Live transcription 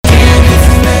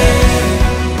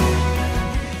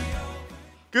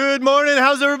Good morning.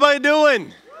 How's everybody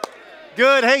doing?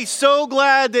 Good. Hey, so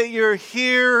glad that you're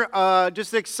here.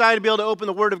 Just excited to be able to open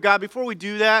the Word of God. Before we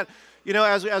do that, you know,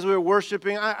 as we were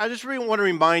worshiping, I just really want to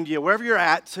remind you, wherever you're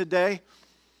at today,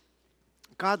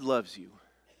 God loves you.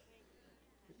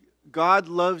 God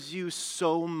loves you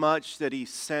so much that He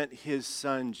sent His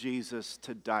Son, Jesus,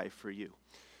 to die for you.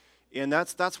 And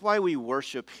that's why we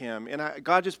worship Him. And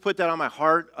God just put that on my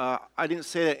heart. I didn't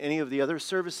say that any of the other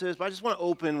services, but I just want to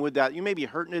open with that. You may be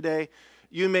hurting today.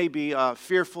 You may be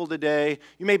fearful today.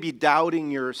 You may be doubting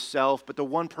yourself. But the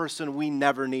one person we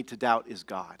never need to doubt is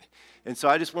God. And so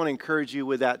I just want to encourage you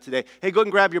with that today. Hey, go ahead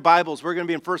and grab your Bibles. We're going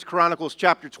to be in 1 Chronicles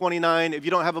chapter 29. If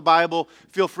you don't have a Bible,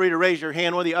 feel free to raise your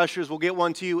hand. One of the ushers will get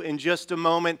one to you in just a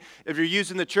moment. If you're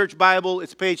using the church Bible,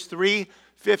 it's page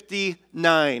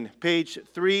 359, page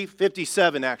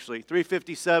 357 actually,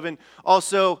 357.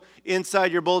 Also,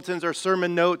 inside your bulletins are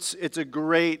sermon notes. It's a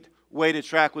great way to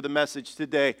track with the message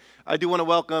today. I do want to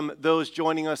welcome those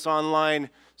joining us online.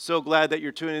 So glad that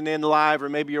you're tuning in live, or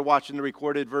maybe you're watching the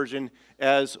recorded version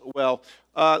as well.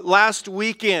 Last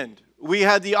weekend, we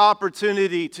had the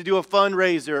opportunity to do a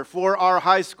fundraiser for our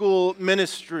high school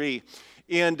ministry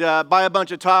and buy a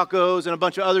bunch of tacos and a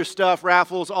bunch of other stuff,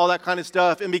 raffles, all that kind of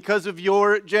stuff. And because of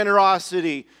your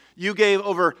generosity, you gave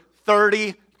over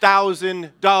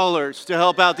 $30,000 to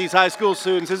help out these high school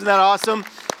students. Isn't that awesome?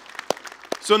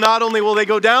 So not only will they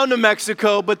go down to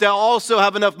Mexico, but they'll also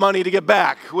have enough money to get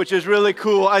back, which is really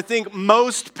cool. I think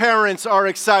most parents are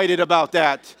excited about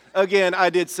that. Again, I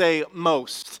did say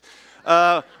most.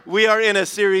 We are in a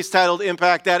series titled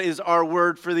Impact. That is our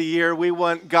word for the year. We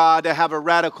want God to have a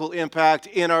radical impact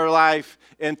in our life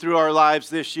and through our lives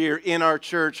this year, in our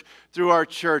church, through our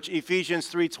church.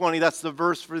 Ephesians 3:20, that's the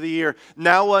verse for the year.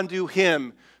 Now unto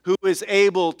Him who is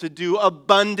able to do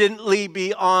abundantly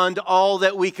beyond all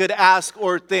that we could ask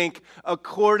or think,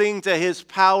 according to His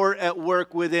power at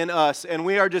work within us. And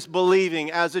we are just believing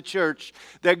as a church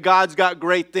that God's got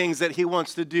great things that He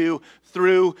wants to do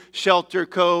through Shelter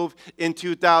Cove in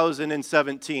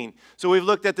 2017. So we've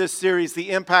looked at this series,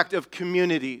 the impact of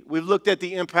community. We've looked at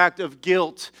the impact of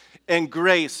guilt and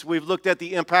grace. We've looked at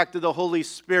the impact of the Holy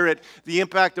Spirit, the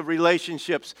impact of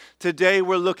relationships. Today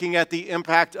we're looking at the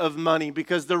impact of money,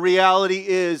 because the reality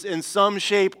is, in some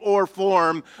shape or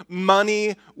form,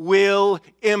 money will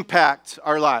impact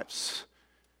our lives.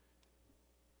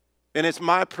 And it's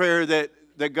my prayer that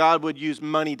God would use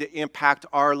money to impact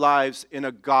our lives in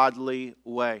a godly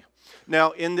way.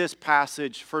 Now, in this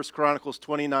passage, 1 Chronicles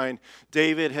 29,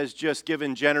 David has just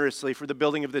given generously for the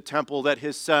building of the temple that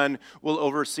his son will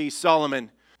oversee,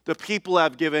 Solomon. The people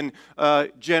have given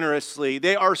generously.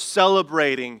 They are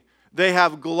celebrating. They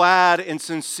have glad and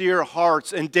sincere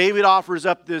hearts. And David offers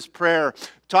up this prayer,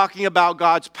 talking about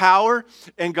God's power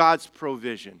and God's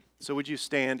provision. So would you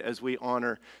stand as we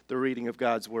honor the reading of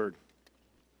God's word?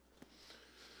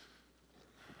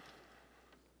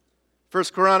 1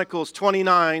 Chronicles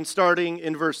 29, starting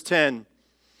in verse 10.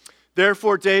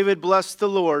 Therefore David blessed the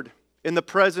Lord in the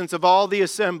presence of all the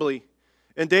assembly.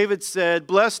 And David said,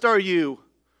 Blessed are you,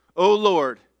 O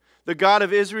Lord, the God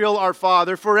of Israel our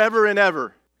Father, forever and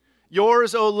ever.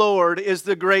 Yours, O Lord, is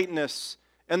the greatness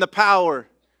and the power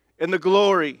and the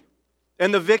glory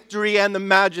and the victory and the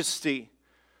majesty.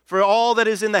 For all that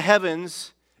is in the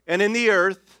heavens and in the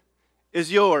earth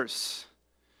is yours.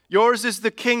 Yours is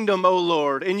the kingdom, O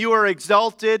Lord, and you are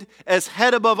exalted as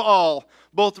head above all.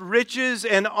 Both riches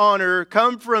and honor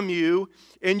come from you,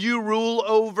 and you rule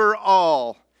over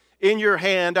all. In your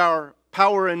hand are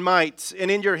power and might, and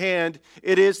in your hand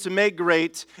it is to make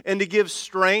great and to give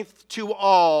strength to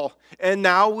all. And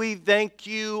now we thank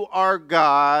you, our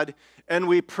God, and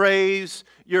we praise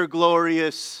your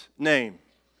glorious name.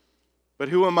 But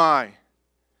who am I,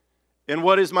 and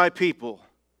what is my people,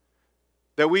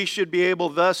 that we should be able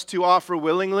thus to offer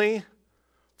willingly?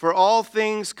 For all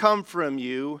things come from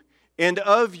you, and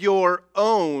of your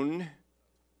own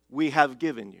we have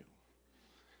given you.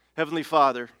 Heavenly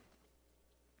Father,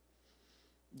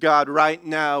 God, right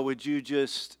now, would you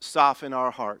just soften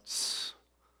our hearts?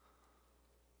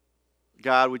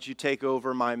 God, would you take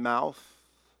over my mouth,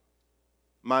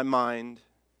 my mind,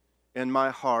 and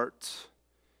my heart,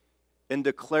 and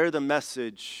declare the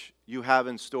message you have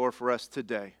in store for us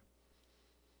today.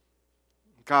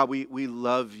 God, we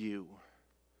love you.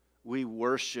 We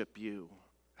worship you.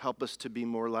 Help us to be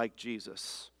more like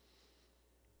Jesus.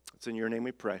 It's in your name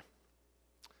we pray.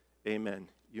 Amen.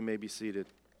 You may be seated.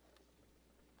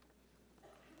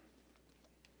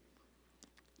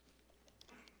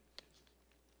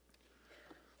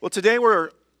 Well, today we're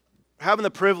having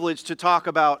the privilege to talk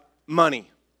about money.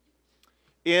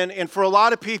 And for a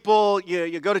lot of people,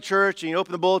 you go to church and you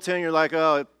open the bulletin and you're like,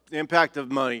 oh, The impact of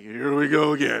money. Here we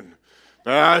go again.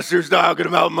 Pastor's talking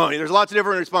about money. There's lots of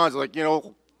different responses, like,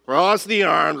 cross the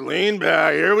arms, lean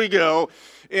back, here we go.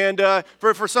 And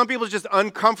for some people, it's just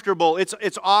uncomfortable.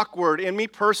 It's awkward. And me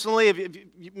personally, if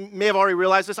you may have already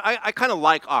realized this, I kind of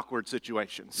like awkward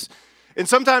situations. And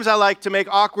sometimes I like to make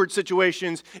awkward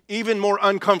situations even more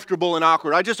uncomfortable and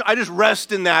awkward. I just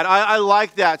rest in that. I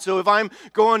like that. So if I'm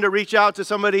going to reach out to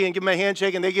somebody and give them a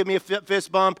handshake and they give me a fist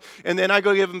bump, and then I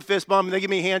go give them a fist bump and they give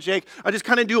me a handshake, I just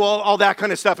kind of do all that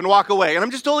kind of stuff and walk away. And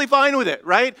I'm just totally fine with it,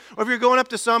 right? Or if you're going up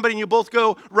to somebody and you both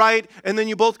go right and then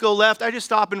you both go left, I just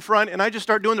stop in front and I just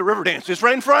start doing the river dance just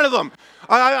right in front of them.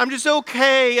 I'm just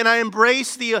okay, and I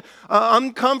embrace the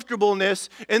uncomfortableness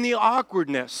and the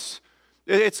awkwardness.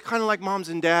 It's kind of like moms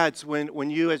and dads when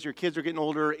you, as your kids are getting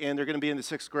older and they're going to be in the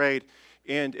 6th grade,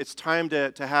 and it's time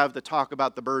to have the talk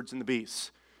about the birds and the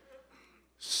bees.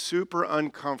 Super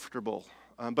uncomfortable,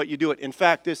 but you do it. In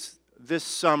fact, this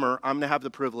summer, I'm going to have the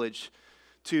privilege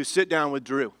to sit down with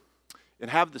Drew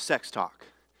and have the sex talk.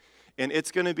 And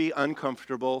it's going to be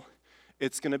uncomfortable.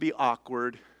 It's going to be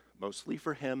awkward, mostly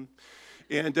for him.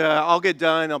 And I'll get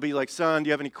done. I'll be like, son, do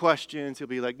you have any questions? He'll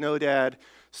be like, no, Dad.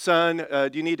 Son, do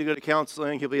you need to go to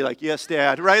counseling? He'll be like, yes,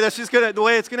 Dad. Right? That's just the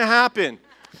way it's going to happen.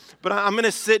 But I'm going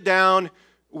to sit down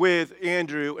with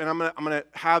Andrew, and I'm going to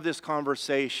have this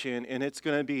conversation, and it's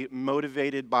going to be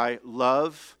motivated by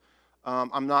love.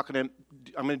 I'm going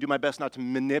to do my best not to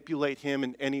manipulate him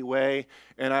in any way,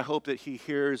 and I hope that he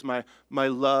hears my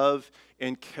love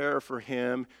and care for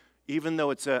him, even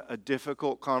though it's a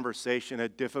difficult conversation, a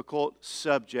difficult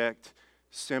subject,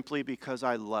 simply because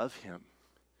I love him.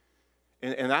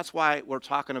 And that's why we're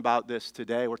talking about this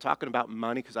today. We're talking about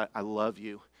money because I love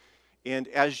you. And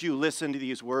as you listen to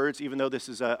these words, even though this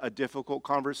is a difficult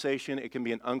conversation, it can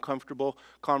be an uncomfortable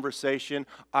conversation,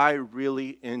 I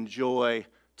really enjoy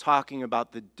talking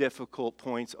about the difficult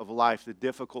points of life, the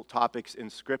difficult topics in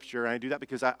Scripture. And I do that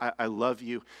because I love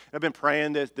you. I've been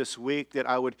praying this week that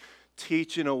I would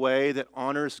teach in a way that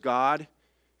honors God,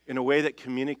 in a way that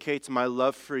communicates my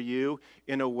love for you,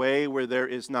 in a way where there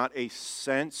is not a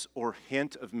sense or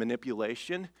hint of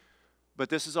manipulation. But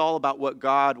this is all about what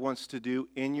God wants to do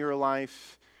in your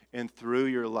life and through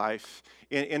your life.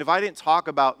 And if I didn't talk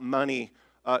about money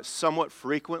somewhat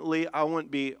frequently, I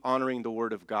wouldn't be honoring the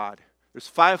Word of God. There's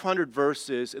 500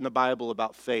 verses in the Bible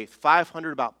about faith,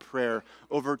 500 about prayer,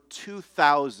 over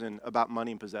 2,000 about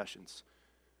money and possessions.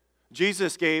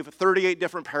 Jesus gave 38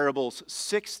 different parables.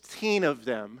 16 of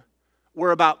them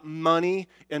were about money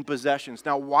and possessions.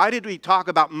 Now, why did we talk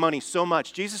about money so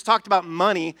much? Jesus talked about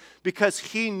money because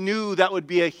he knew that would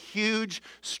be a huge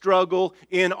struggle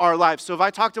in our lives. So if I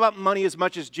talked about money as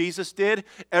much as Jesus did,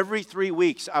 every 3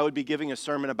 weeks I would be giving a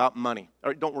sermon about money. All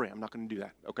right, don't worry, I'm not going to do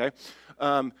that, okay?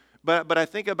 But I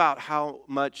think about how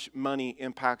much money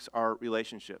impacts our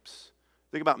relationships.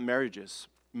 Think about marriages.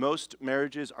 Most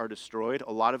marriages are destroyed.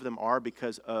 A lot of them are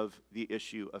because of the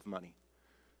issue of money.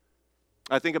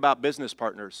 I think about business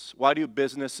partners. Why do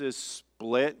businesses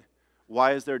split?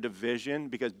 Why is there division?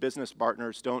 Because business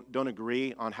partners don't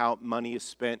agree on how money is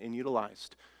spent and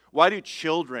utilized. Why do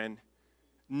children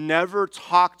never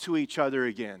talk to each other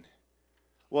again?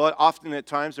 Well, often at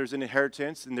times there's an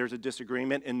inheritance and there's a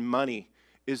disagreement, and money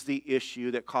is the issue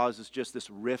that causes just this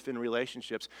rift in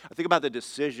relationships. I think about the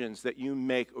decisions that you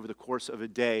make over the course of a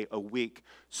day, a week.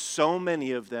 So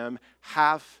many of them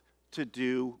have to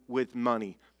do with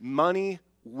money. Money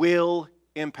will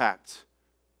impact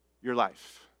your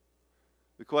life.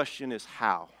 The question is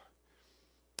how.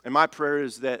 And my prayer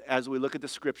is that as we look at the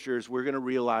Scriptures, we're going to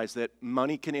realize that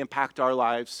money can impact our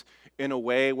lives in a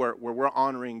way where we're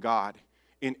honoring God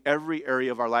in every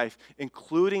area of our life,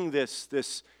 including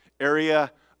this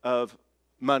area of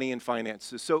money and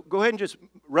finances. So go ahead and just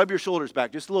rub your shoulders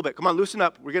back just a little bit. Come on, loosen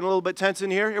up. We're getting a little bit tense in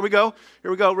here. Here we go.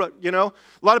 Here we go. You know,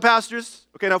 a lot of pastors.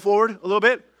 Okay, now forward a little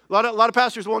bit. A lot of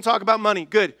pastors won't talk about money.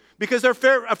 Good. Because they're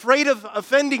afraid of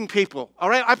offending people. All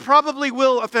right? I probably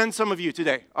will offend some of you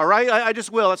today. All right? I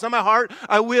just will. That's not my heart.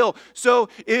 I will. So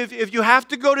if you have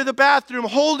to go to the bathroom,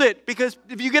 hold it. Because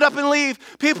if you get up and leave,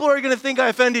 people are going to think I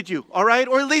offended you. All right?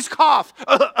 Or at least cough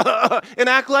and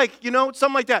act like,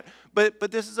 something like that.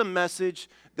 But this is a message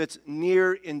that's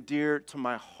near and dear to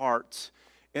my heart.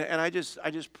 And I just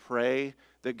pray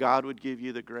that God would give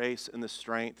you the grace and the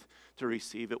strength to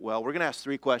receive it well. We're going to ask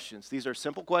 3 questions. These are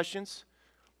simple questions.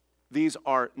 These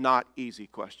are not easy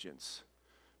questions,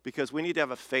 because we need to have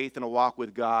a faith and a walk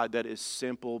with God that is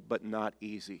simple but not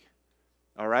easy.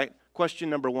 All right? Question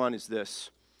number 1 is this.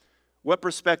 What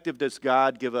perspective does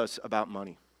God give us about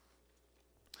money?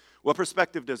 What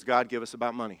perspective does God give us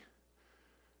about money?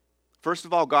 First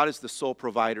of all, God is the sole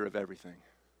provider of everything.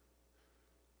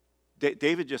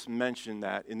 David just mentioned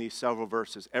that in these several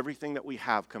verses. Everything that we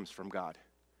have comes from God.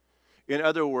 In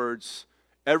other words,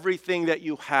 everything that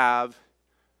you have,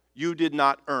 you did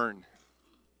not earn.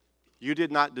 You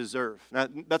did not deserve. Now,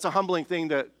 that's a humbling thing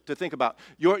to think about.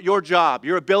 Your job,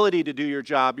 your ability to do your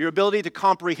job, your ability to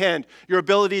comprehend, your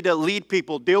ability to lead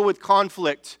people, deal with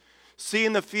conflict, see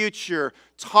in the future,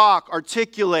 talk,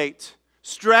 articulate,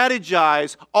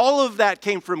 strategize, all of that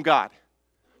came from God.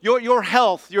 Your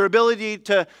health, your ability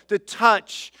to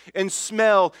touch and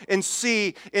smell and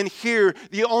see and hear,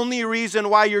 the only reason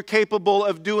why you're capable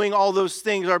of doing all those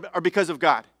things are because of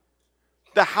God.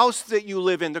 The house that you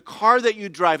live in, the car that you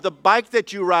drive, the bike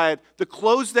that you ride, the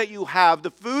clothes that you have, the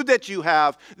food that you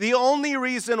have, the only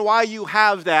reason why you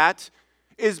have that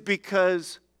is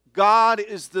because God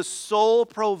is the sole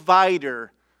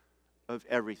provider of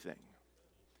everything.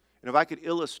 And if I could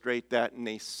illustrate that in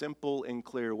a simple and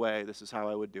clear way, this is how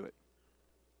I would do it.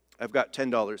 I've got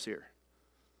 $10 here.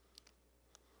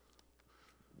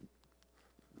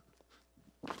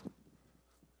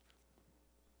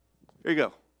 Here you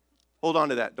go. Hold on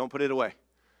to that. Don't put it away.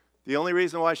 The only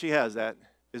reason why she has that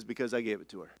is because I gave it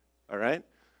to her. All right?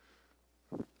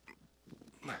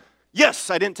 Yes,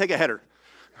 I didn't take a header.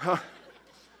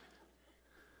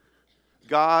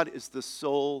 God is the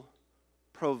sole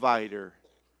provider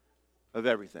of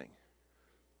everything.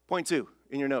 Point 2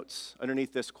 in your notes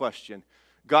underneath this question.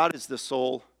 God is the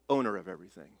sole owner of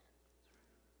everything.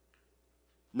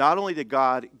 Not only did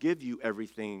God give you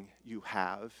everything you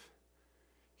have,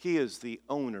 He is the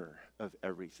owner of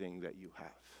everything that you have.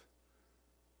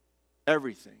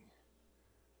 Everything.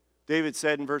 David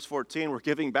said in verse 14, we're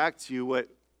giving back to you what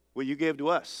you gave to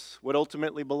us, what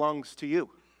ultimately belongs to you.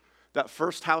 That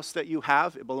first house that you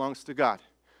have, it belongs to God.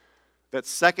 That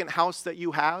second house that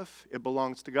you have, it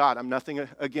belongs to God. I'm nothing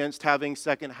against having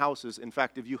second houses. In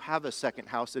fact, if you have a second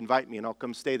house, invite me and I'll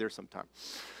come stay there sometime.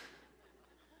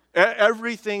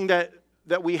 Everything that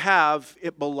we have,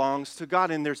 it belongs to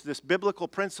God. And there's this biblical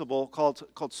principle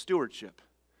called stewardship.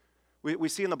 We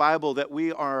see in the Bible that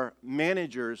we are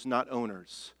managers, not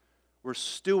owners. We're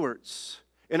stewards.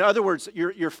 In other words,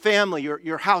 your family,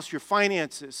 your house, your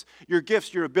finances, your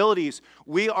gifts, your abilities,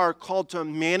 we are called to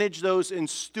manage those and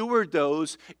steward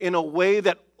those in a way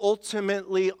that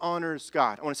ultimately honors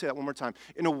God. I want to say that one more time.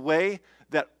 In a way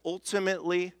that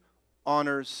ultimately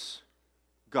honors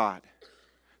God.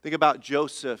 Think about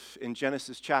Joseph in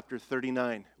Genesis chapter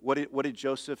 39. What did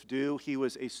Joseph do? He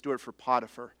was a steward for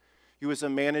Potiphar. He was a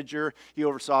manager. He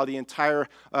oversaw the entire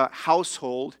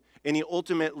household. And he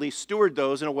ultimately stewarded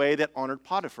those in a way that honored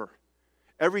Potiphar.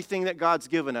 Everything that God's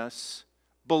given us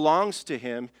belongs to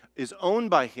Him, is owned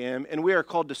by Him, and we are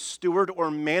called to steward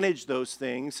or manage those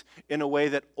things in a way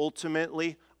that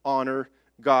ultimately honor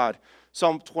God.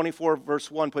 Psalm 24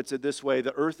 verse 1 puts it this way,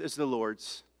 the earth is the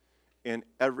Lord's and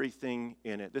everything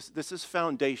in it. This is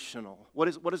foundational. What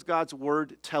does God's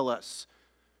word tell us?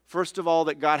 First of all,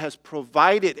 that God has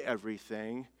provided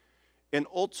everything, and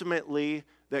ultimately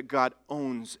that God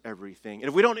owns everything. And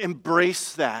if we don't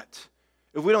embrace that,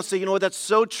 if we don't say, you know what, that's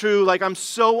so true, like I'm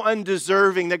so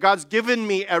undeserving that God's given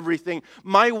me everything,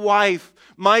 my wife,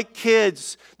 my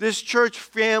kids, this church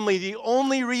family, the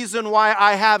only reason why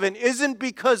I haven't isn't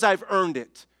because I've earned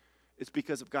it. It's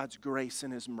because of God's grace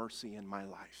and His mercy in my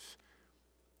life.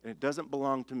 And it doesn't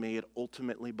belong to me, it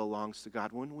ultimately belongs to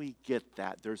God. When we get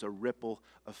that, there's a ripple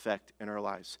effect in our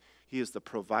lives. He is the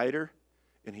provider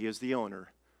and He is the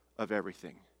owner of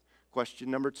everything.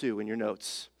 Question number 2 in your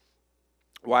notes.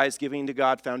 Why is giving to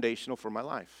God foundational for my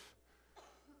life?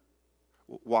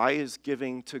 Why is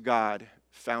giving to God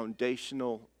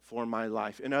foundational for my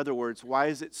life? In other words, why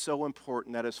is it so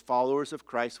important that as followers of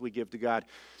Christ we give to God?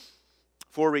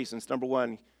 4 reasons. Number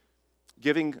 1,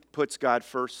 giving puts God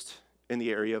first in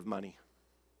the area of money.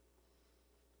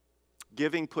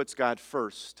 Giving puts God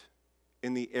first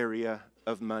in the area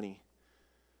of money.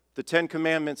 The 10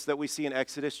 commandments that we see in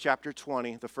Exodus chapter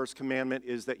 20, the first commandment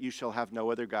is that you shall have no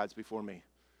other gods before me.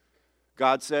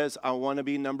 God says, I want to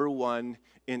be number 1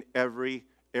 in every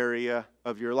area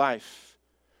of your life.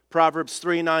 Proverbs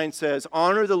 3:9 says,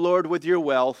 honor the Lord with your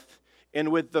wealth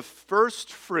and with the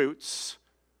first fruits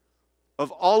of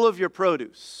all of your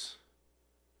produce.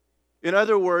 In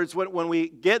other words, when we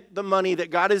get the money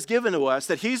that God has given to us,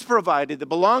 that He's provided, that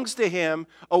belongs to Him,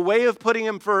 a way of putting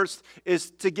Him first is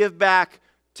to give back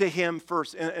to Him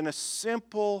first. And a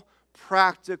simple,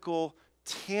 practical,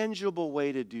 tangible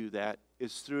way to do that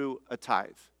is through a tithe.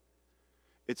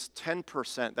 It's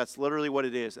 10%. That's literally what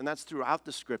it is. And that's throughout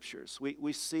the Scriptures.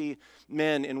 We see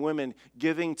men and women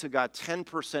giving to God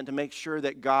 10% to make sure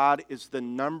that God is the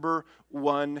number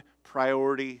 1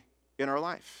 priority in our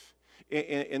life.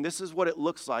 And this is what it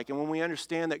looks like. And when we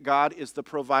understand that God is the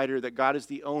provider, that God is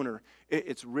the owner,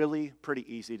 it's really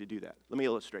pretty easy to do that. Let me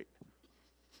illustrate.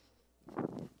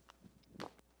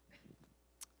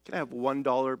 Can I have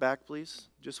 $1 back, please?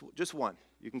 Just one.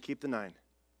 You can keep the 9.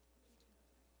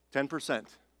 10%.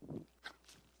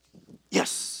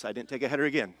 Yes, I didn't take a header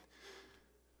again.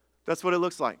 That's what it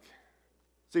looks like.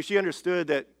 See, she understood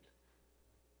that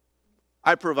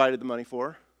I provided the money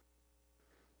for her,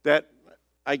 that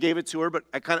I gave it to her, but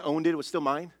I kind of owned it. It was still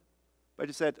mine. But I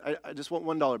just said, I just want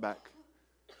 $1 back.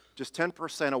 Just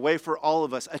 10% away for all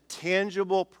of us. A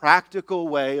tangible, practical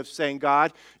way of saying,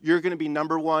 God, you're going to be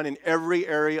number one in every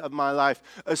area of my life,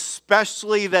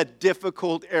 especially that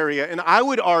difficult area. And I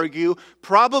would argue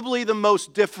probably the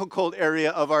most difficult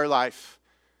area of our life,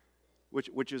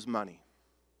 which is money.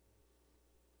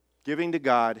 Giving to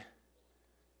God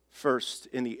first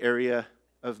in the area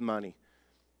of money.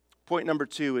 Point number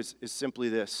 2 is simply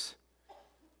this.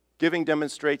 Giving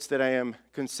demonstrates that I am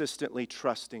consistently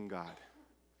trusting God.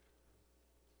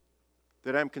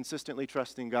 That I'm consistently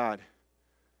trusting God.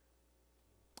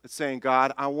 It's saying,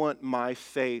 God, I want my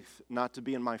faith not to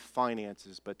be in my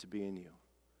finances, but to be in you.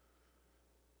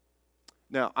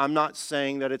 Now, I'm not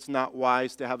saying that it's not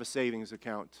wise to have a savings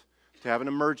account, to have an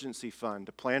emergency fund,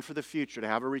 to plan for the future, to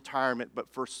have a retirement, but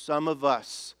for some of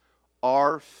us,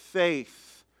 our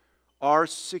faith, our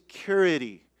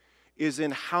security is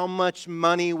in how much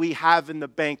money we have in the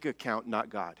bank account, not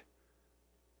God.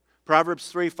 Proverbs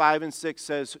 3, 5, and 6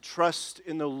 says, trust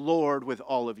in the Lord with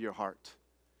all of your heart,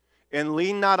 and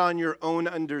lean not on your own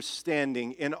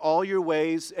understanding. In all your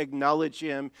ways acknowledge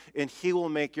Him, and He will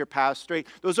make your path straight.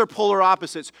 Those are polar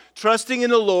opposites. Trusting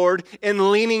in the Lord and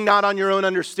leaning not on your own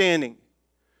understanding.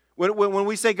 When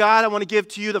we say, God, I want to give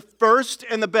to you the first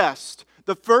and the best,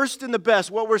 the first and the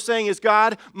best, what we're saying is,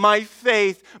 God, my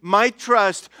faith, my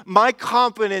trust, my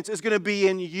confidence is going to be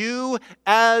in you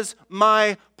as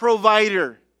my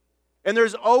provider. And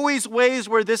there's always ways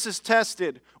where this is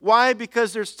tested. Why?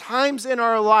 Because there's times in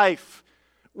our life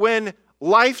when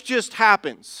life just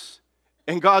happens.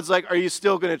 And God's like, are you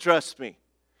still going to trust me?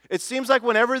 It seems like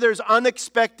whenever there's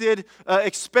unexpected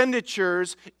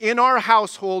expenditures in our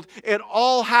household, it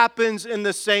all happens in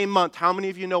the same month. How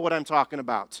many of you know what I'm talking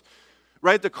about?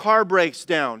 Right? The car breaks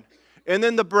down. And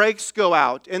then the brakes go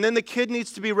out. And then the kid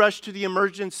needs to be rushed to the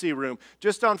emergency room.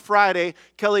 Just on Friday,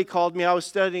 Kelly called me. I was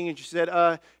studying and she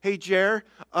said, hey, Jer,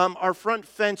 our front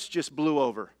fence just blew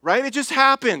over. Right? It just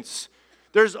happens.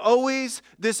 There's always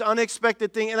this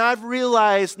unexpected thing. And I've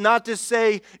realized not to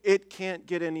say it can't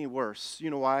get any worse.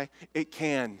 You know why? It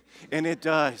can. And it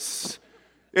does.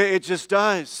 It just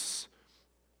does.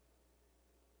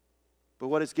 But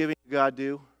what does giving to God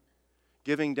do?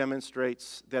 Giving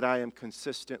demonstrates that I am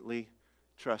consistently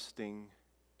trusting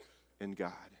in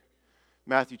God.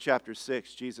 Matthew chapter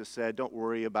 6, Jesus said, don't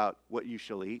worry about what you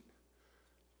shall eat.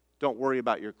 Don't worry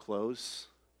about your clothes.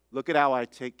 Look at how I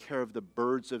take care of the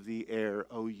birds of the air,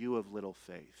 O you of little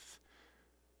faith.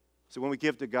 So when we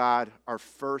give to God our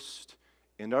first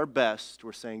and our best,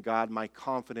 we're saying, God, my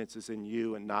confidence is in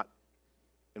you and not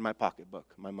in my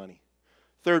pocketbook, my money.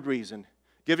 Third reason,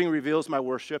 giving reveals my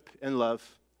worship and love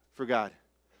for God.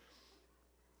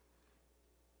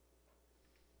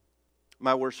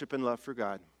 My worship and love for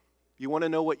God. You want to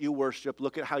know what you worship,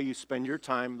 look at how you spend your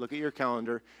time, look at your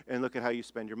calendar, and look at how you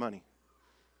spend your money.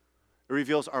 It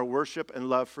reveals our worship and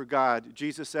love for God.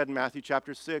 Jesus said in Matthew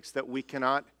chapter 6 that we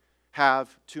cannot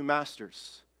have two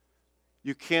masters.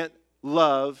 You can't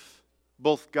love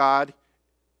both God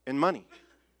and money.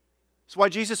 That's why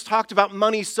Jesus talked about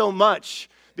money so much,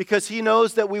 because He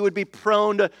knows that we would be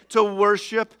prone to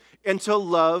worship and to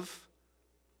love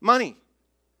money.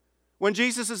 When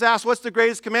Jesus is asked, what's the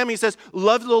greatest commandment? He says,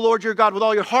 love the Lord your God with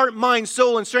all your heart, mind,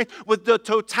 soul, and strength, with the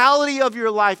totality of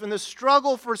your life. And the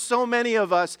struggle for so many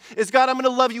of us is, God, I'm going to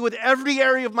love you with every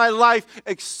area of my life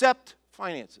except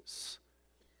finances.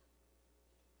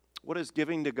 What does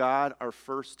giving to God our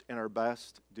first and our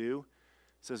best do?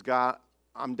 It says, God,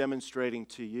 I'm demonstrating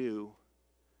to you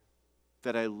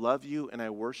that I love you and I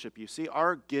worship you. See,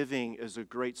 our giving is a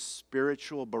great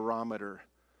spiritual barometer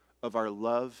of our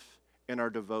love and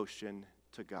our devotion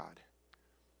to God.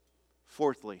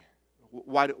 Fourthly,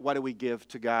 why do we give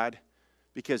to God?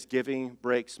 Because giving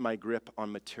breaks my grip on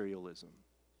materialism.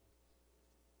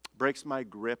 Breaks my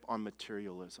grip on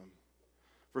materialism.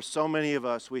 For so many of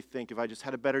us, we think if I just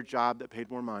had a better job that paid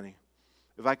more money,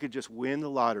 if I could just win the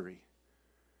lottery,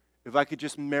 if I could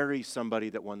just marry somebody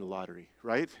that won the lottery,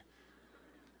 right?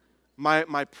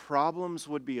 My problems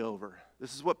would be over.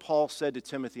 This is what Paul said to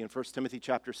Timothy in 1 Timothy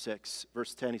chapter 6,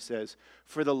 verse 10. He says,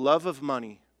 for the love of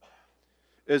money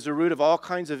is the root of all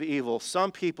kinds of evil.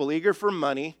 Some people, eager for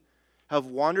money, have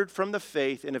wandered from the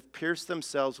faith and have pierced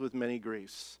themselves with many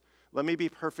griefs. Let me be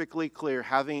perfectly clear.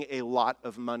 Having a lot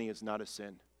of money is not a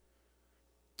sin.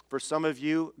 For some of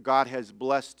you, God has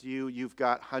blessed you. You've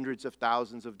got hundreds of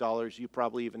thousands of dollars. You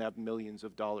probably even have millions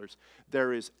of dollars.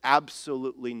 There is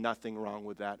absolutely nothing wrong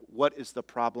with that. What is the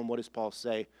problem? What does Paul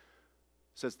say?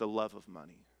 He says the love of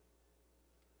money.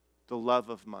 The love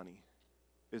of money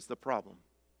is the problem.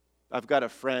 I've got a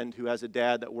friend who has a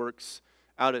dad that works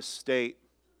out of state,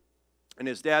 and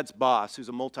his dad's boss, who's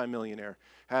a multimillionaire,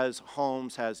 has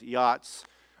homes, has yachts,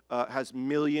 has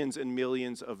millions and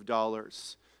millions of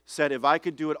dollars, said, if I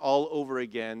could do it all over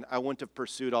again, I wouldn't have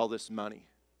pursued all this money.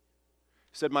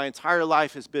 He said, my entire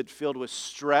life has been filled with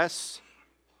stress,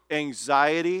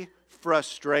 anxiety,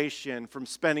 frustration from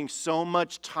spending so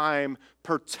much time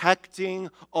protecting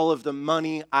all of the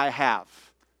money I have.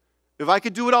 If I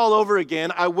could do it all over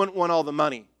again, I wouldn't want all the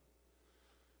money.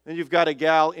 Then you've got a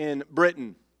gal in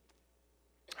Britain.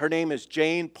 Her name is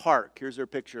Jane Park. Here's her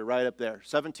picture right up there.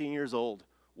 17 years old,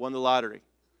 won the lottery.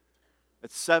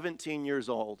 At 17 years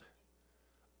old,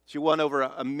 she won over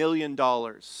 $1 million,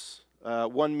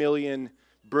 1 million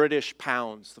British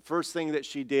pounds. The first thing that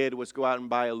she did was go out and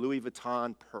buy a Louis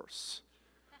Vuitton purse.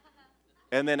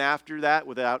 And then after that,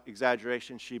 without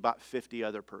exaggeration, she bought 50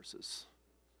 other purses.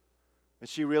 And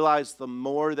she realized the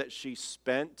more that she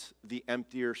spent, the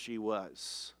emptier she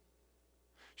was.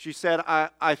 She said,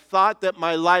 I thought that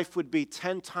my life would be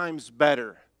 10 times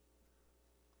better,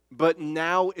 but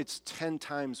now it's 10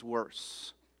 times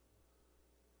worse.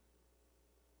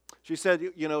 She said,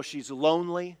 she's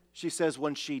lonely. She says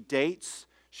when she dates,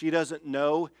 she doesn't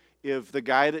know if the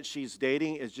guy that she's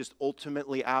dating is just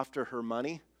ultimately after her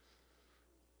money.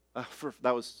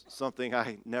 That was something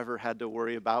I never had to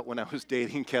worry about when I was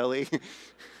dating Kelly.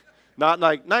 Not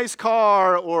like nice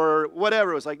car or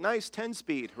whatever. It was like nice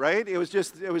 10-speed, right? It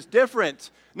was different.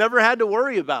 Never had to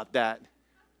worry about that.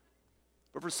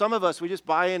 But for some of us, we just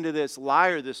buy into this lie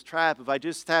or this trap. If I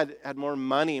just had more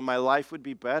money, my life would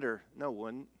be better. No, it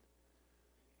wouldn't.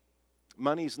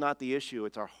 Money's not the issue.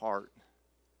 It's our heart.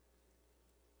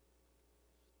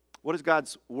 What does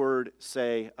God's word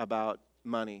say about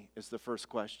money is the first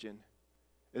question.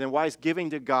 And then why is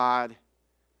giving to God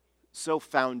so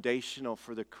foundational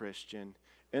for the Christian?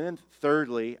 And then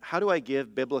thirdly, how do I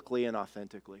give biblically and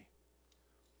authentically?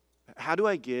 How do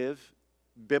I give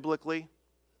biblically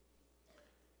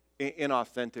and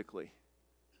authentically?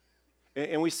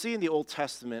 And we see in the Old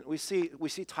Testament, we see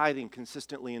tithing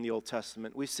consistently in the Old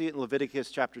Testament. We see it in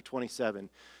Leviticus chapter 27,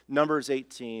 Numbers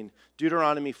 18,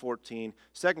 Deuteronomy 14,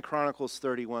 2 Chronicles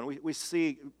 31. We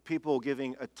see people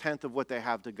giving a tenth of what they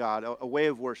have to God, a way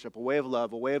of worship, a way of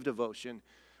love, a way of devotion.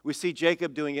 We see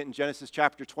Jacob doing it in Genesis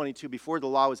chapter 22 before the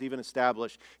law was even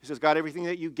established. He says, God, everything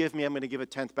that you give me, I'm going to give a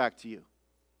tenth back to you.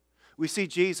 We see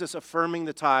Jesus affirming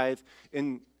the tithe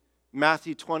in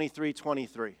Matthew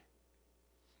 23:23.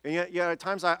 And yet at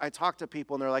times I talk to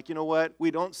people and they're like, you know what?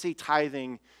 We don't see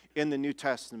tithing in the New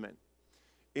Testament.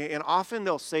 And often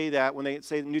they'll say that when they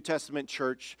say the New Testament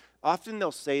church, often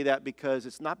they'll say that because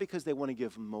it's not because they want to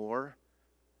give more,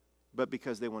 but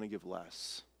because they want to give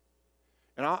less.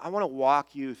 And I want to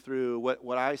walk you through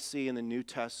what I see in the New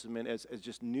Testament as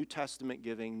just New Testament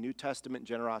giving, New Testament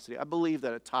generosity. I believe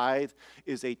that a tithe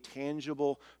is a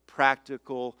tangible,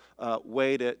 practical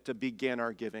way to begin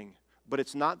our giving, but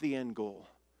it's not the end goal.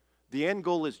 The end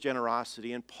goal is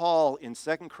generosity. And Paul, in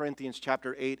 2 Corinthians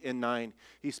chapter 8 and 9,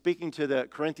 he's speaking to the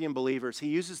Corinthian believers. He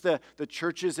uses the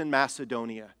churches in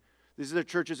Macedonia. These are the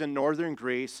churches in northern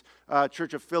Greece,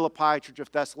 Church of Philippi, Church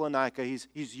of Thessalonica. He's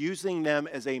using them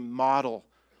as a model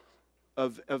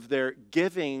of their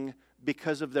giving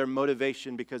because of their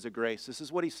motivation, because of grace. This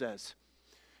is what he says.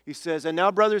 He says, and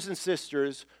now, brothers and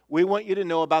sisters, we want you to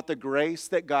know about the grace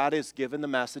that God has given the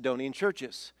Macedonian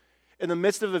churches. In the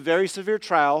midst of a very severe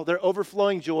trial, their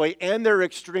overflowing joy and their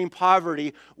extreme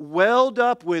poverty welled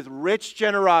up with rich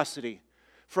generosity.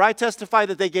 For I testify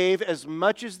that they gave as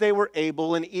much as they were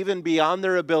able and even beyond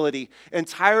their ability,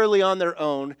 entirely on their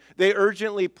own. They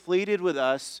urgently pleaded with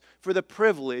us for the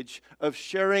privilege of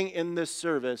sharing in this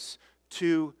service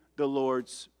to the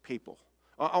Lord's people.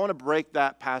 I want to break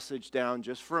that passage down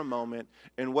just for a moment.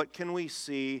 And what can we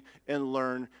see and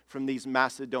learn from these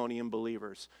Macedonian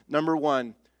believers? Number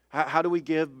one, how do we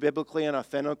give biblically and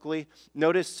authentically?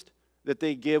 Notice that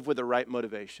they give with the right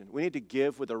motivation. We need to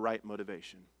give with the right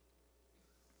motivation.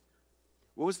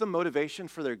 What was the motivation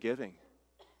for their giving?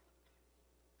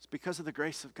 It's because of the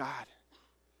grace of God.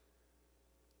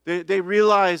 They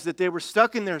realized that they were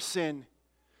stuck in their sin.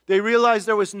 They realized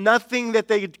there was nothing that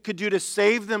they could do to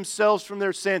save themselves from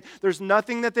their sin. There's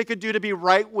nothing that they could do to be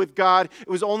right with God. It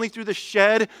was only through the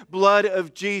shed blood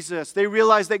of Jesus. They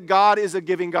realized that God is a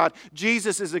giving God.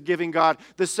 Jesus is a giving God.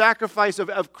 The sacrifice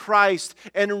of Christ,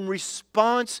 and in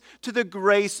response to the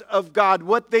grace of God,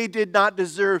 what they did not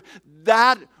deserve,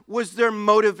 that was their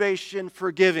motivation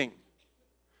for giving.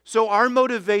 So our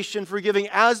motivation for giving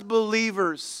as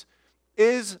believers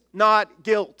is not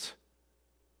guilt.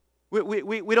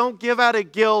 We don't give out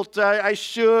of guilt, I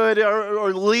should,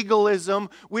 or legalism.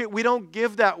 We don't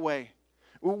give that way.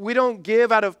 We don't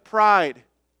give out of pride.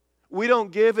 We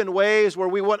don't give in ways where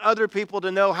we want other people to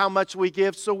know how much we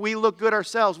give so we look good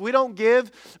ourselves. We don't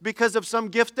give because of some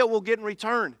gift that we'll get in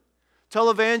return.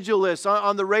 Televangelists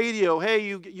on the radio, hey,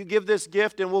 you give this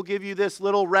gift and we'll give you this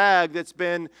little rag that's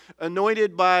been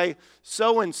anointed by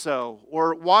so-and-so,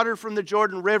 or water from the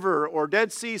Jordan River, or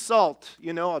Dead Sea salt.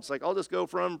 You know, it's like, I'll just go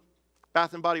from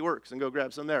Bath and Body Works and go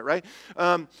grab some there, right?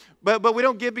 But we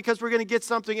don't give because we're going to get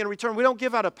something in return. We don't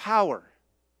give out of power.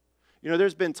 You know,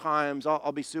 there's been times,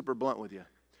 I'll be super blunt with you.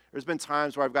 There's been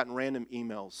times where I've gotten random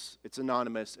emails. It's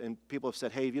anonymous, and people have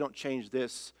said, hey, if you don't change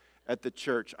this at the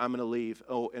church, I'm going to leave.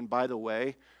 Oh, and by the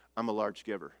way, I'm a large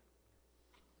giver.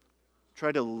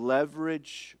 Try to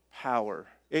leverage power.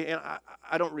 And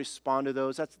I don't respond to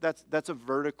those. That's a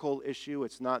vertical issue.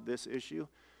 It's not this issue.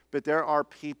 But there are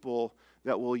people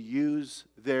that will use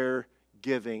their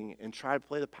giving and try to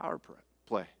play the power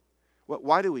play.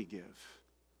 Why do we give?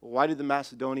 Why did the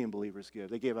Macedonian believers give?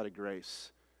 They gave out of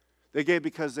grace. They gave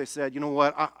because they said, you know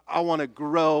what, I want to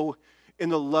grow in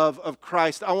the love of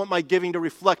Christ. I want my giving to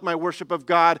reflect my worship of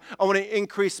God. I want to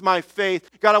increase my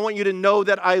faith. God, I want you to know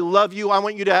that I love you. I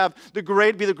want you to have be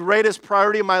the greatest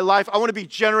priority in my life. I want to be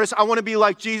generous. I want to be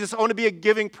like Jesus. I want to be a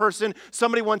giving person.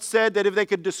 Somebody once said that if they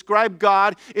could describe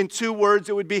God in 2 words,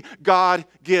 it would be God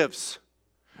gives.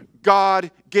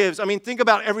 God gives. I mean, think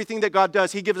about everything that God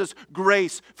does. He gives us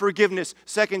grace, forgiveness,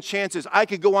 second chances. I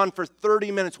could go on for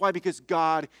 30 minutes. Why? Because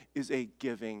God is a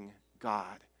giving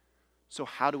God. So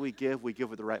how do we give? We give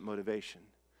with the right motivation.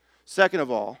 Second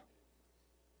of all,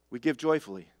 we give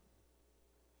joyfully.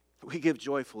 We give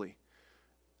joyfully.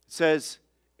 It says,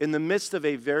 in the midst of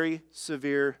a very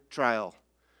severe trial,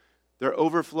 their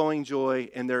overflowing joy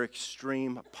and their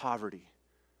extreme poverty.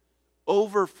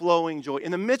 Overflowing joy.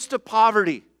 In the midst of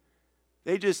poverty,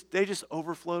 they just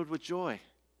overflowed with joy.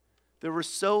 They were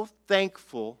so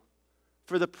thankful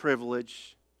for the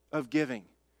privilege of giving.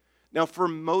 Now, for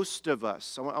most of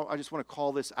us, I just want to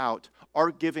call this out. Our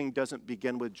giving doesn't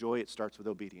begin with joy. It starts with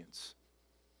obedience.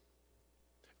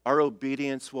 Our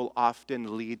obedience will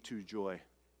often lead to joy.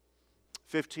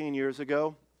 15 years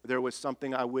ago, there was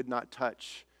something I would not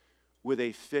touch with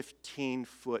a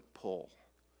 15-foot pole.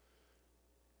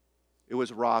 It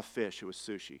was raw fish. It was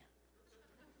sushi.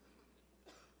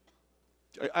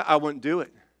 I wouldn't do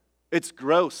it. It's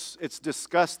gross. It's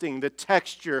disgusting. The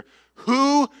texture.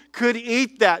 Who could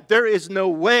eat that? There is no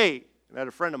way. I had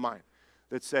a friend of mine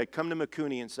that said, come to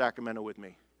Makuni in Sacramento with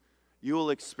me. You will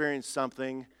experience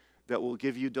something that will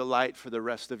give you delight for the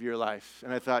rest of your life.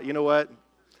 And I thought, you know what?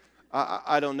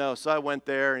 I don't know. So I went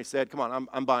there and he said, come on,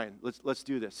 I'm buying. Let's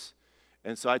do this.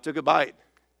 And so I took a bite.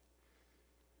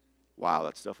 Wow,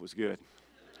 that stuff was good.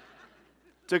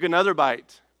 Took another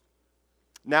bite.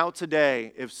 Now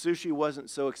today, if sushi wasn't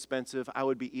so expensive, I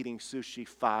would be eating sushi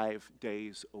 5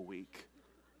 days a week.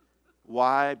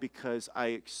 Why? Because I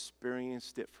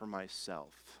experienced it for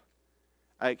myself.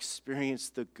 I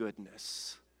experienced the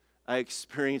goodness. I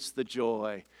experienced the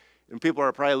joy. And people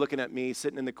are probably looking at me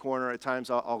sitting in the corner. At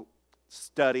times I'll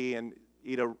study and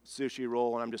eat a sushi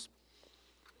roll, and I'm just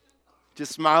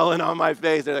smiling on my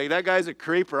face. They're like, that guy's a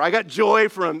creeper. I got joy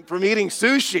from eating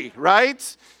sushi,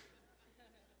 right?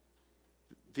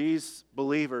 These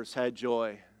believers had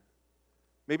joy.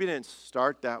 Maybe it didn't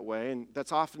start that way, and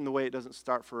that's often the way it doesn't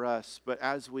start for us. But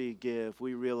as we give,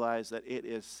 we realize that it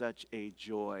is such a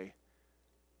joy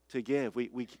to give.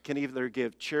 We can either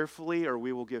give cheerfully or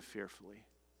we will give fearfully.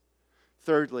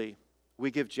 Thirdly,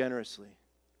 we give generously.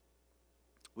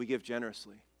 We give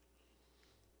generously.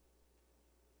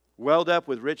 Welled up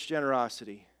with rich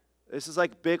generosity. This is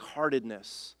like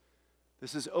big-heartedness.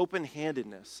 This is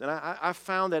open-handedness. And I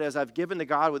found that as I've given to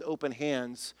God with open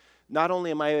hands, not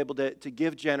only am I able to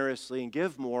give generously and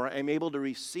give more, I'm able to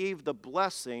receive the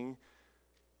blessing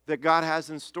that God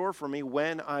has in store for me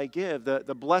when I give.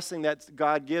 The blessing that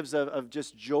God gives of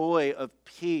just joy, of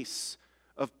peace,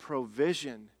 of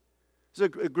provision.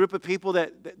 There's a group of people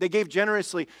that they gave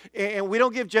generously. And we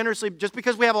don't give generously just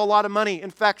because we have a lot of money. In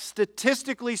fact,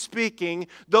 statistically speaking,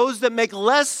 those that make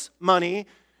less money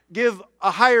give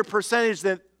a higher percentage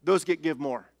than those that give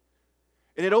more.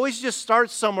 And it always just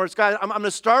starts somewhere. It's God, I'm going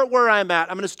to start where I'm at.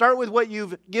 I'm going to start with what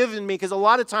you've given me, because a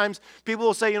lot of times people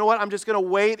will say, you know what, I'm just going to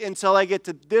wait until I get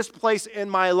to this place in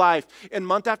my life. And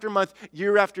month after month,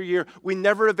 year after year, we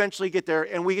never eventually get there.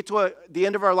 And we get to the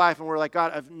end of our life and we're like,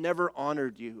 God, I've never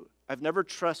honored you. I've never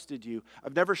trusted you.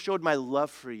 I've never showed my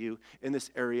love for you in this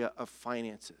area of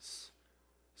finances.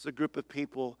 It's a group of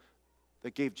people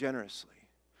that gave generously.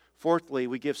 Fourthly,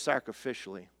 we give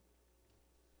sacrificially.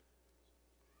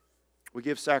 We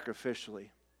give sacrificially.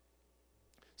 It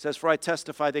says, for I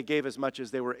testify they gave as much as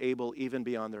they were able, even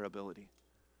beyond their ability.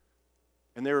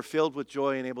 And they were filled with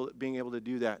joy and being able to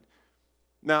do that.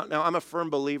 Now, I'm a firm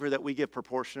believer that we give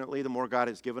proportionately. The more God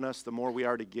has given us, the more we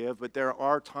are to give. But there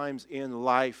are times in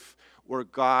life where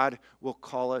God will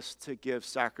call us to give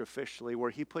sacrificially,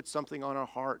 where He puts something on our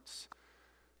hearts.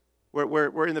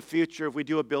 Where in the future, if we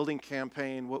do a building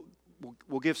campaign,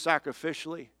 we'll give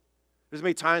sacrificially. There's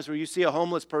many times where you see a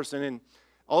homeless person and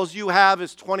all you have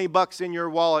is $20 in your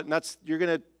wallet, and you're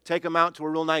going to take them out to a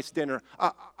real nice dinner.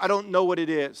 I don't know what it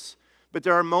is, but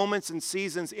there are moments and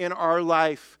seasons in our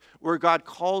life where God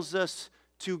calls us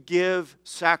to give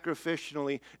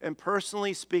sacrificially. And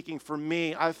personally speaking, for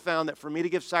me, I've found that for me to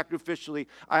give sacrificially,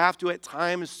 I have to at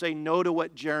times say no to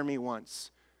what Jeremy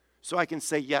wants so I can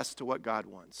say yes to what God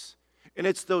wants. And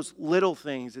it's those little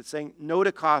things. It's saying no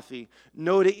to coffee,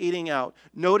 no to eating out,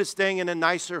 no to staying in a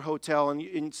nicer hotel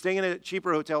and staying in a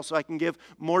cheaper hotel so I can give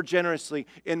more generously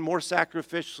and more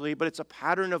sacrificially. But it's a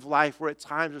pattern of life where at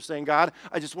times we're saying, God,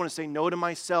 I just want to say no to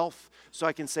myself so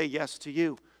I can say yes to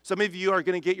you. Some of you are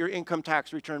going to get your income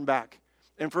tax return back.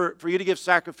 And for you to give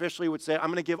sacrificially would say, I'm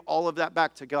going to give all of that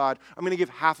back to God. I'm going to give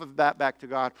half of that back to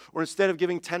God. Or instead of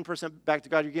giving 10% back to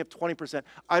God, you give 20%.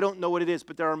 I don't know what it is,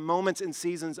 but there are moments and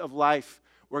seasons of life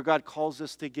where God calls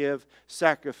us to give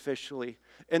sacrificially.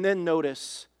 And then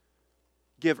notice,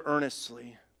 give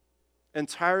earnestly,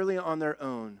 entirely on their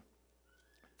own.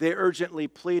 They urgently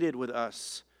pleaded with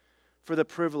us for the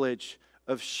privilege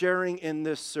of sharing in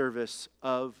this service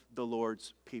of the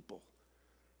Lord's people.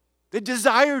 They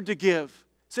desired to give.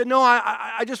 Said, no,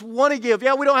 I just want to give.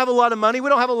 Yeah, we don't have a lot of money. We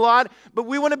don't have a lot, but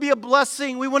we want to be a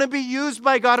blessing. We want to be used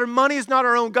by God. Our money is not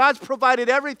our own. God's provided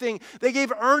everything. They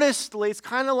gave earnestly. It's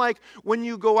kind of like when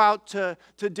you go out to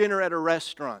dinner at a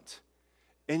restaurant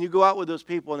and you go out with those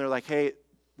people and they're like, hey,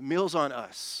 the meal's on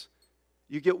us.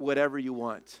 You get whatever you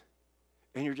want.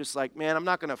 And you're just like, man, I'm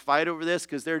not going to fight over this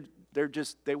because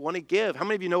they want to give. How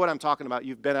many of you know what I'm talking about?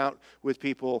 You've been out with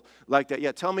people like that.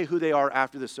 Yeah, tell me who they are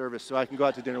after the service so I can go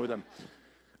out to dinner with them.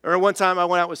 Or one time I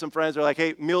went out with some friends. They're like,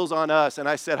 hey, meal's on us. And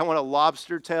I said, I want a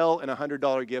lobster tail and a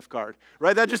 $100 gift card.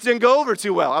 Right? That just didn't go over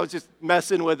too well. I was just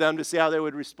messing with them to see how they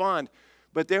would respond.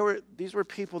 But these were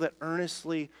people that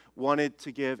earnestly wanted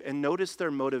to give. And notice their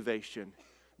motivation.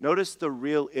 Notice the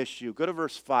real issue. Go to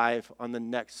verse 5 on the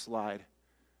next slide.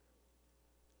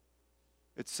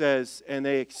 It says, and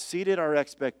they exceeded our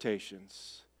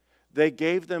expectations. They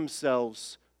gave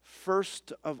themselves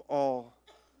first of all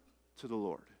to the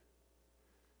Lord.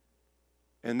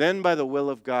 And then by the will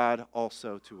of God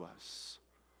also to us.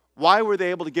 Why were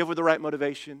they able to give with the right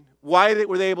motivation? Why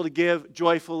were they able to give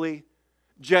joyfully,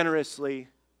 generously,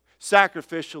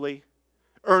 sacrificially,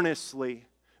 earnestly?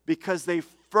 Because they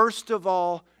first of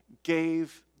all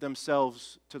gave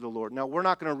themselves to the Lord. Now, we're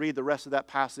not going to read the rest of that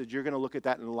passage. You're going to look at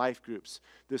that in life groups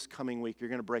this coming week. You're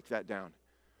going to break that down.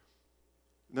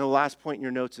 And then the last point in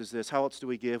your notes is this. How else do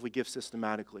we give? We give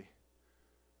systematically.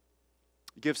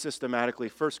 Give systematically.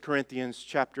 1 Corinthians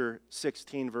chapter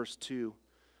 16, verse 2.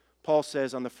 Paul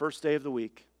says, on the first day of the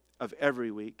week, of every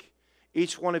week,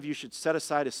 each one of you should set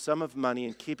aside a sum of money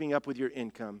in keeping up with your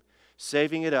income,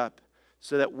 saving it up,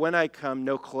 so that when I come,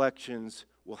 no collections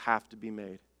will have to be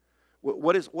made.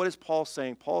 What is Paul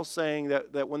saying? Paul's saying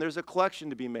that when there's a collection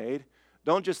to be made,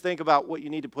 don't just think about what you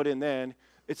need to put in then.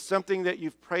 It's something that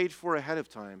you've prayed for ahead of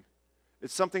time.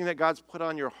 It's something that God's put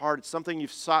on your heart. It's something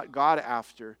you've sought God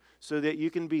after so that you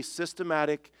can be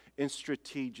systematic and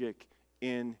strategic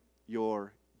in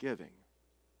your giving.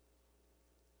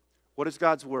 What does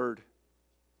God's word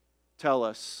tell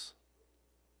us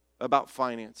about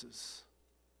finances?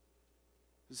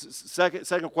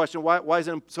 Second question, why is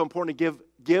it so important to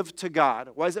give to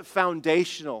God? Why is it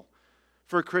foundational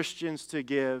for Christians to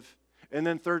give? And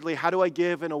then thirdly, how do I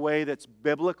give in a way that's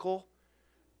biblical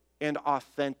and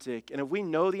authentic? And if we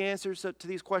know the answers to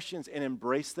these questions and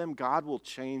embrace them, God will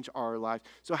change our life.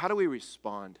 So how do we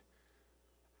respond?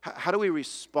 How do we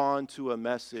respond to a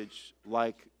message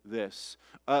like this?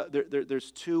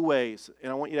 There's two ways,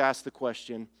 and I want you to ask the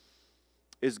question,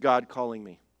 is God calling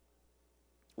me?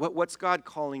 What's God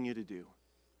calling you to do?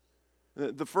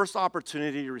 The first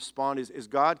opportunity to respond is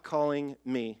God calling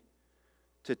me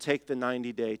to take the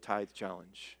 90-day tithe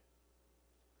challenge.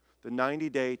 The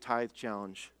 90-day tithe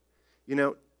challenge. You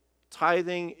know,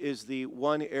 tithing is the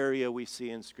one area we see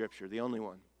in Scripture, the only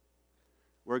one,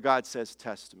 where God says,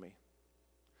 test me.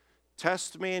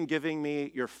 Test me in giving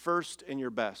me your first and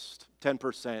your best,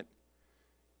 10%,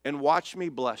 and watch me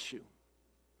bless you.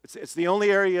 It's the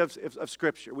only area of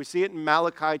Scripture. We see it in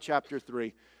Malachi chapter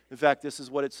 3. In fact, this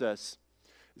is what it says.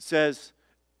 It says,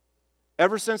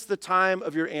 ever since the time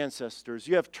of your ancestors,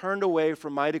 you have turned away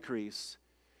from my decrees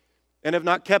and have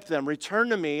not kept them. Return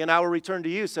to me, and I will return to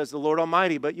you, says the Lord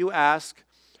Almighty. But you ask,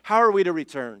 how are we to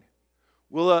return?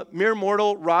 Will a mere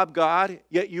mortal rob God?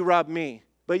 Yet you rob me.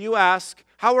 But you ask,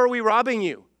 how are we robbing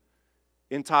you?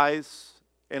 In tithes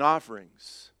and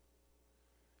offerings.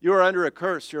 You are under a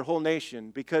curse, your whole nation,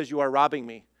 because you are robbing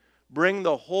me. Bring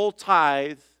the whole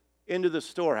tithe into the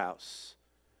storehouse,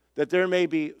 that there may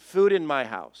be food in my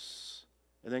house.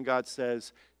 And then God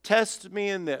says, test me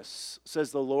in this,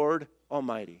 says the Lord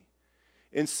Almighty,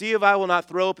 and see if I will not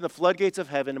throw open the floodgates of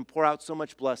heaven and pour out so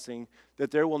much blessing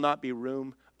that there will not be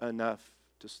room enough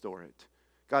to store it.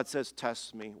 God says,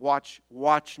 test me.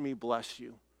 Watch me bless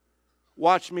you.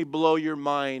 Watch me blow your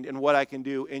mind and what I can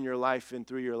do in your life and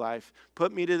through your life.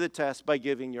 Put me to the test by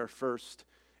giving your first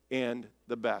and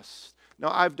the best. Now,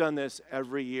 I've done this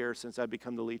every year since I've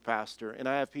become the lead pastor, and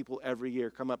I have people every year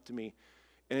come up to me,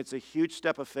 and it's a huge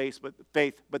step of faith,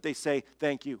 but they say,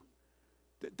 thank you.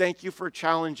 Thank you for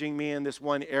challenging me in this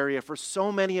one area. For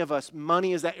so many of us,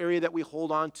 money is that area that we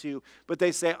hold on to. But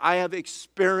they say, I have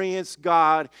experienced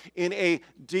God in a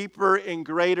deeper and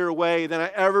greater way than I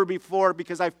ever before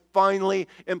because I finally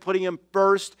am putting Him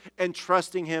first and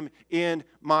trusting Him in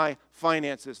my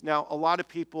finances. Now, a lot of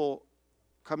people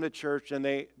come to church and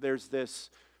there's this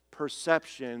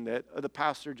perception that the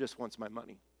pastor just wants my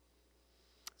money.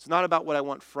 It's not about what I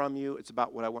want from you. It's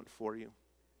about what I want for you.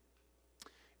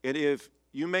 And if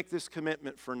you make this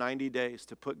commitment for 90 days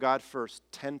to put God first,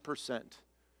 10%,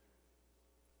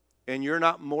 and you're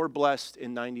not more blessed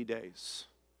in 90 days,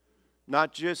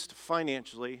 not just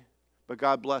financially, but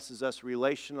God blesses us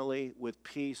relationally, with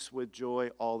peace, with joy,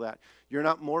 all that. You're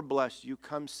not more blessed, you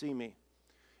come see me,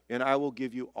 and I will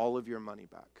give you all of your money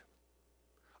back.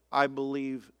 I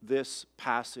believe this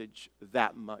passage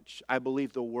that much. I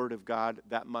believe the Word of God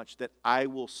that much, that I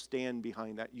will stand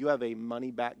behind that. You have a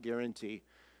money-back guarantee.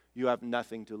 You have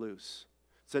nothing to lose.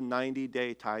 It's a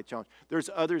 90-day tithe challenge. There's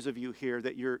others of you here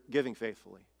that you're giving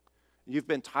faithfully. You've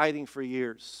been tithing for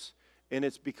years, and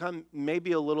it's become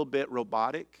maybe a little bit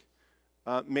robotic.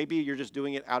 Maybe you're just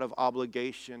doing it out of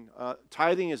obligation.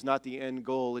 Tithing is not the end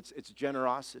goal. It's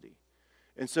generosity.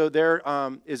 And so there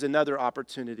is another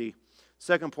opportunity.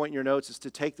 Second point in your notes is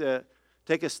to take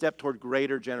a step toward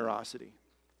greater generosity.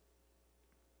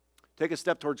 Take a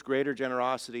step towards greater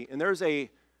generosity. And there's a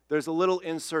little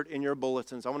insert in your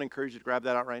bulletins. I want to encourage you to grab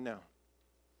that out right now.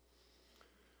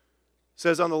 It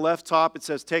says on the left top, it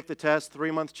says, take the test,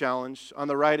 3-month challenge. On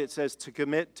the right, it says, to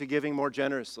commit to giving more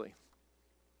generously.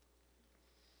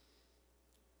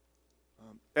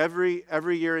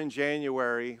 Every year in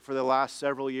January, for the last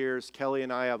several years, Kelly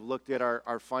and I have looked at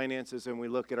our finances and we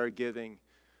look at our giving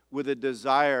with a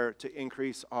desire to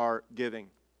increase our giving.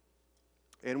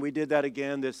 And we did that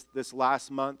again this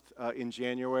last month in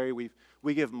January.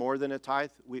 We give more than a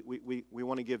tithe. We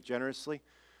want to give generously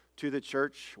to the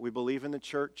church. We believe in the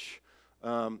church.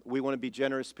 We want to be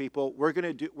generous people. We're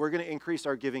going to increase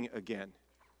our giving again.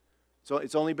 So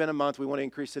it's only been a month. We want to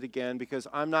increase it again because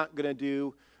I'm not going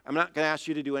to ask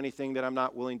you to do anything that I'm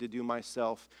not willing to do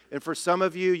myself. And for some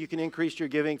of you, you can increase your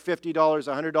giving $50,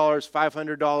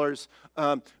 $100,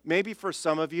 $500. Maybe for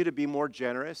some of you to be more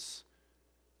generous,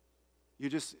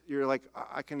 you're like,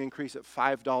 I can increase it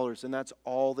 $5, and that's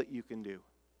all that you can do.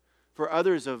 For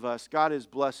others of us, God has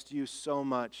blessed you so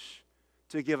much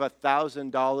to give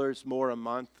 $1,000 more a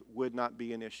month would not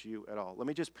be an issue at all. Let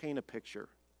me just paint a picture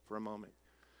for a moment.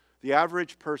 The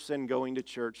average person going to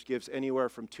church gives anywhere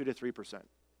from 2 to 3%.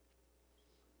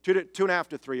 2.5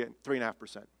 to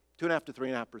 3.5%. 2.5 to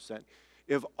 3.5%.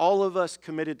 If all of us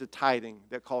committed to tithing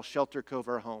that calls Shelter Cove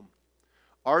our home,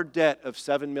 our debt of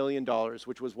 $7 million,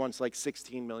 which was once like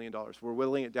 $16 million, we're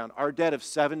whittling it down. Our debt of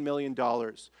 $7 million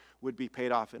would be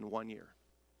paid off in 1 year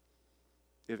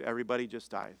if everybody just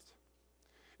tithed.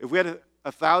 If we had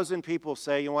 1,000 people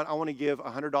say, you know what, I want to give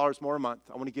 $100 more a month.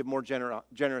 I want to give more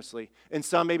generously. And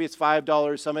some, maybe it's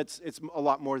 $5. Some, it's a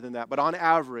lot more than that. But on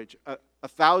average,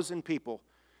 1,000 people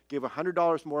give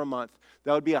 $100 more a month.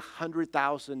 That would be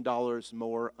 $100,000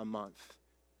 more a month.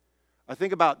 I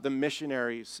think about the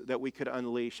missionaries that we could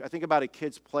unleash. I think about a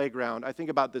kid's playground. I think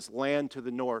about this land to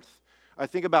the north I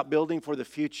think about building for the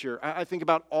future. I think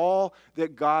about all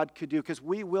that God could do, because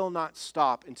we will not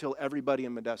stop until everybody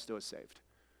in Modesto is saved.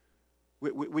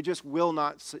 We just will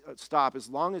not stop. As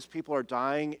long as people are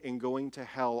dying and going to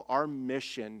hell, our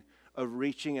mission of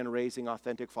reaching and raising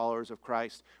authentic followers of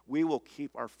Christ, we will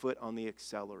keep our foot on the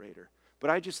accelerator.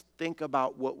 But I just think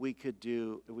about what we could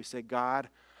do if we say, God,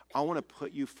 I want to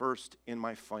put you first in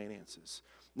my finances.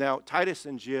 Now, Titus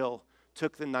and Jill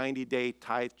took the 90-day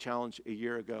tithe challenge a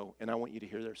year ago, and I want you to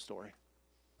hear their story.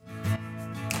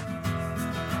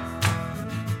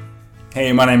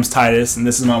 Hey, my name's Titus, and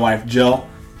this is my wife, Jill.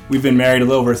 We've been married a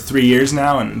little over 3 years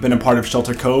now and been a part of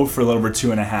Shelter Cove for a little over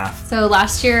 2.5. So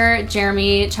last year,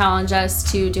 Jeremy challenged us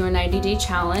to do a 90-day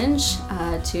challenge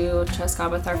to trust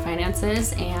God with our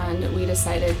finances, and we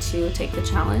decided to take the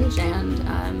challenge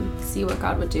and see what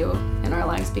God would do in our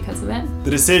lives because of it.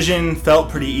 The decision felt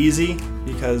pretty easy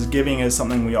because giving is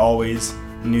something we always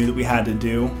knew that we had to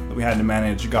do, that we had to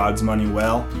manage God's money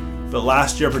well. But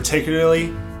last year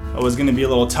particularly, it was going to be a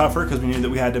little tougher because we knew that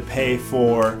we had to pay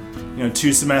for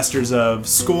 2 semesters of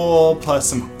school plus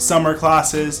some summer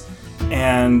classes,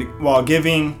 and while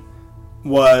giving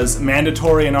was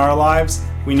mandatory in our lives,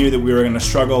 we knew that we were going to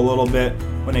struggle a little bit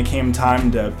when it came time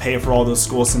to pay for all those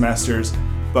school semesters,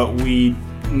 but we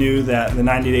knew that the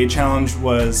 90-day challenge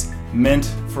was meant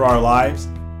for our lives.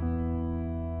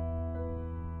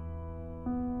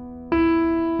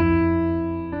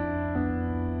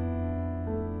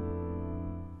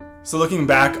 So looking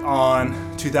back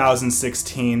on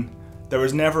 2016, there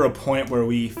was never a point where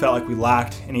we felt like we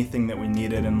lacked anything that we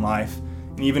needed in life.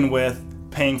 And even with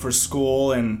paying for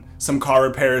school and some car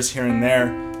repairs here and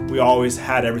there, we always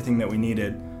had everything that we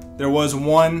needed. There was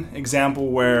one example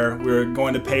where we were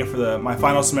going to pay for my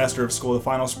final semester of school, the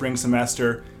final spring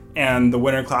semester, and the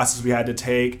winter classes we had to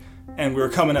take, and we were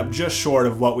coming up just short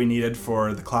of what we needed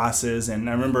for the classes. And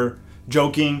I remember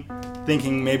joking,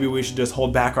 thinking maybe we should just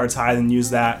hold back our tithe and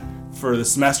use that for the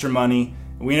semester money.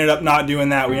 We ended up not doing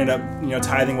that. We ended up,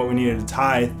 tithing what we needed to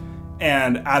tithe.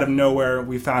 And out of nowhere,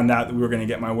 we found out that we were going to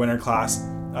get my winter class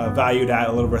valued at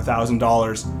a little over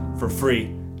 $1,000 for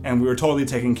free. And we were totally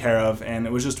taken care of. And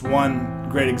it was just one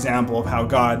great example of how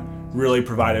God really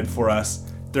provided for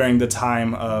us during the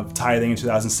time of tithing in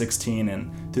 2016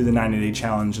 and through the 90-day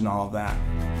challenge and all of that.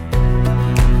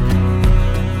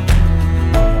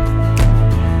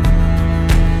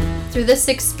 Through this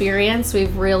experience,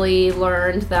 we've really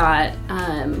learned that,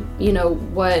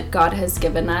 what God has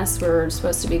given us, we're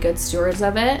supposed to be good stewards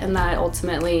of it, and that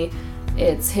ultimately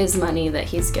it's His money that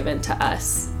He's given to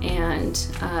us. And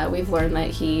we've learned that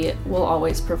He will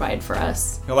always provide for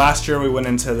us. Last year, we went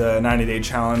into the 90-day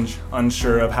challenge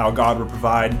unsure of how God would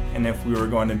provide and if we were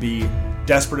going to be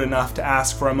desperate enough to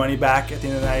ask for our money back at the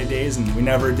end of the 90 days, and we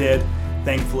never did.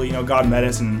 Thankfully, God met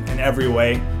us in every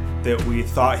way that we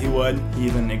thought He would. He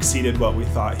even exceeded what we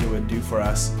thought He would do for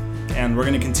us. And we're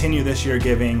going to continue this year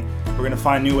giving. We're going to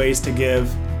find new ways to give.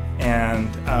 And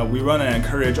we want to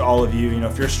encourage all of you,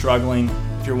 if you're struggling,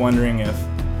 if you're wondering if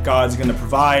God's going to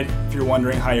provide, if you're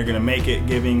wondering how you're going to make it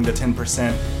giving the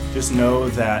 10%, just know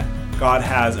that God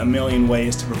has a million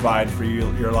ways to provide for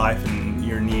your life and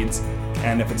your needs.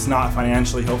 And if it's not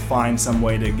financially, He'll find some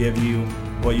way to give you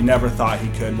what you never thought He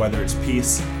could, whether it's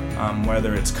peace,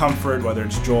 whether it's comfort, whether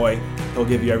it's joy. He'll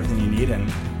give you everything you need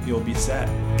and you'll be set.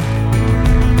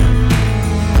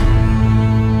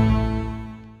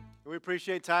 We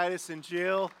appreciate Titus and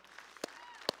Jill.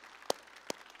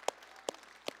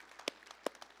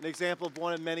 An example of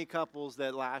one of many couples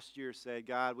that last year said,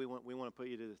 God, we want to put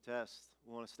you to the test.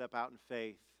 We want to step out in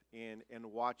faith and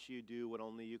watch you do what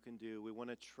only you can do. We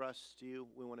want to trust you.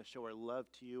 We want to show our love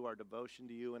to you, our devotion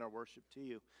to you, and our worship to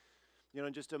you.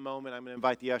 In just a moment, I'm going to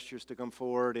invite the ushers to come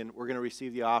forward, and we're going to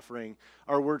receive the offering.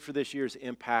 Our word for this year is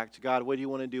impact. God, what do you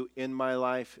want to do in my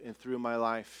life and through my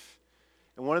life?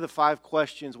 And one of the 5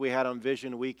 questions we had on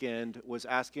Vision Weekend was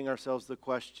asking ourselves the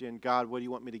question, God, what do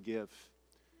you want me to give?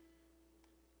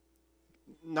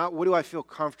 Not what do I feel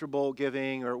comfortable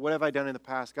giving or what have I done in the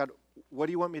past? God, what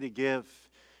do you want me to give?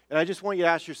 And I just want you to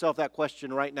ask yourself that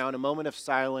question right now in a moment of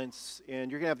silence, and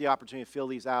you're going to have the opportunity to fill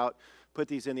these out, put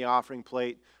these in the offering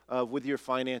plate with your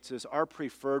finances. Our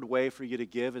preferred way for you to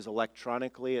give is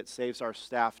electronically. It saves our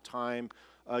staff time.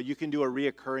 You can do a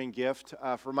reoccurring gift.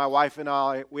 For my wife and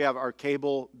I, we have our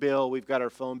cable bill. We've got our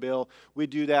phone bill. We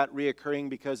do that reoccurring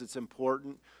because it's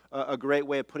important. a great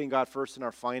way of putting God first in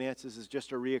our finances is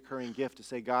just a reoccurring gift to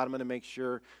say, God, I'm going to make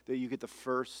sure that you get the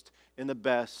first and the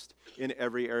best in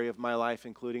every area of my life,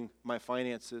 including my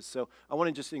finances. So I want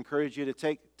to just encourage you to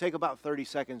take about 30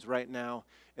 seconds right now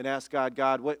and ask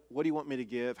God, what do you want me to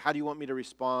give? How do you want me to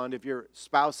respond? If your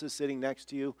spouse is sitting next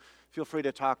to you, feel free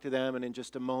to talk to them. And in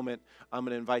just a moment, I'm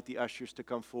going to invite the ushers to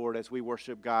come forward as we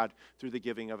worship God through the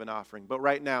giving of an offering. But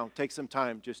right now, take some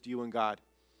time, just you and God.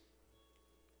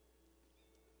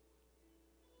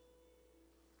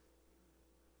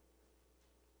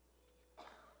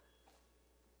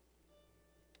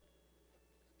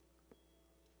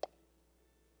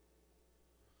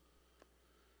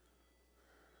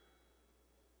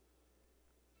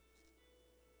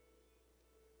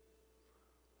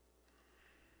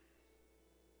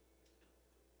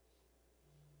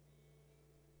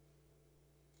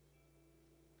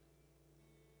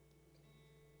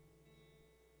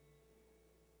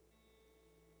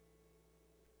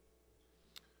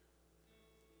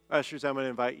 Ushers, I'm going to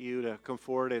invite you to come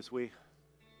forward as we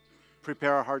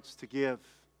prepare our hearts to give.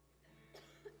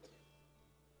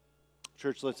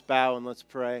 Church, let's bow and let's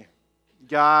pray.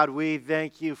 God, we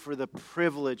thank you for the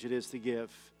privilege it is to give.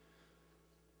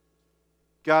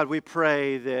 God, we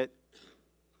pray that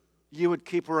you would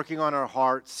keep working on our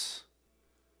hearts.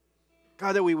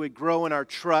 God, that we would grow in our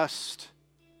trust,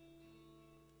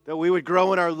 that we would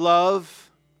grow in our love,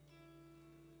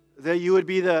 that you would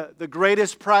be the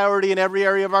greatest priority in every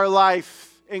area of our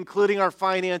life, including our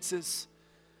finances.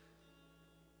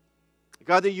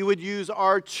 God, that you would use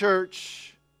our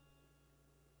church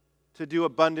to do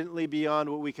abundantly beyond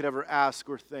what we could ever ask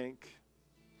or think.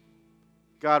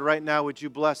 God, right now, would you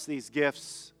bless these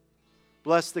gifts?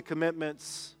 Bless the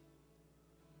commitments.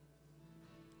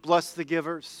 Bless the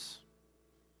givers.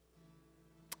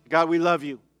 God, we love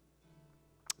you.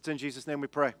 It's in Jesus' name we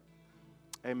pray.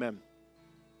 Amen.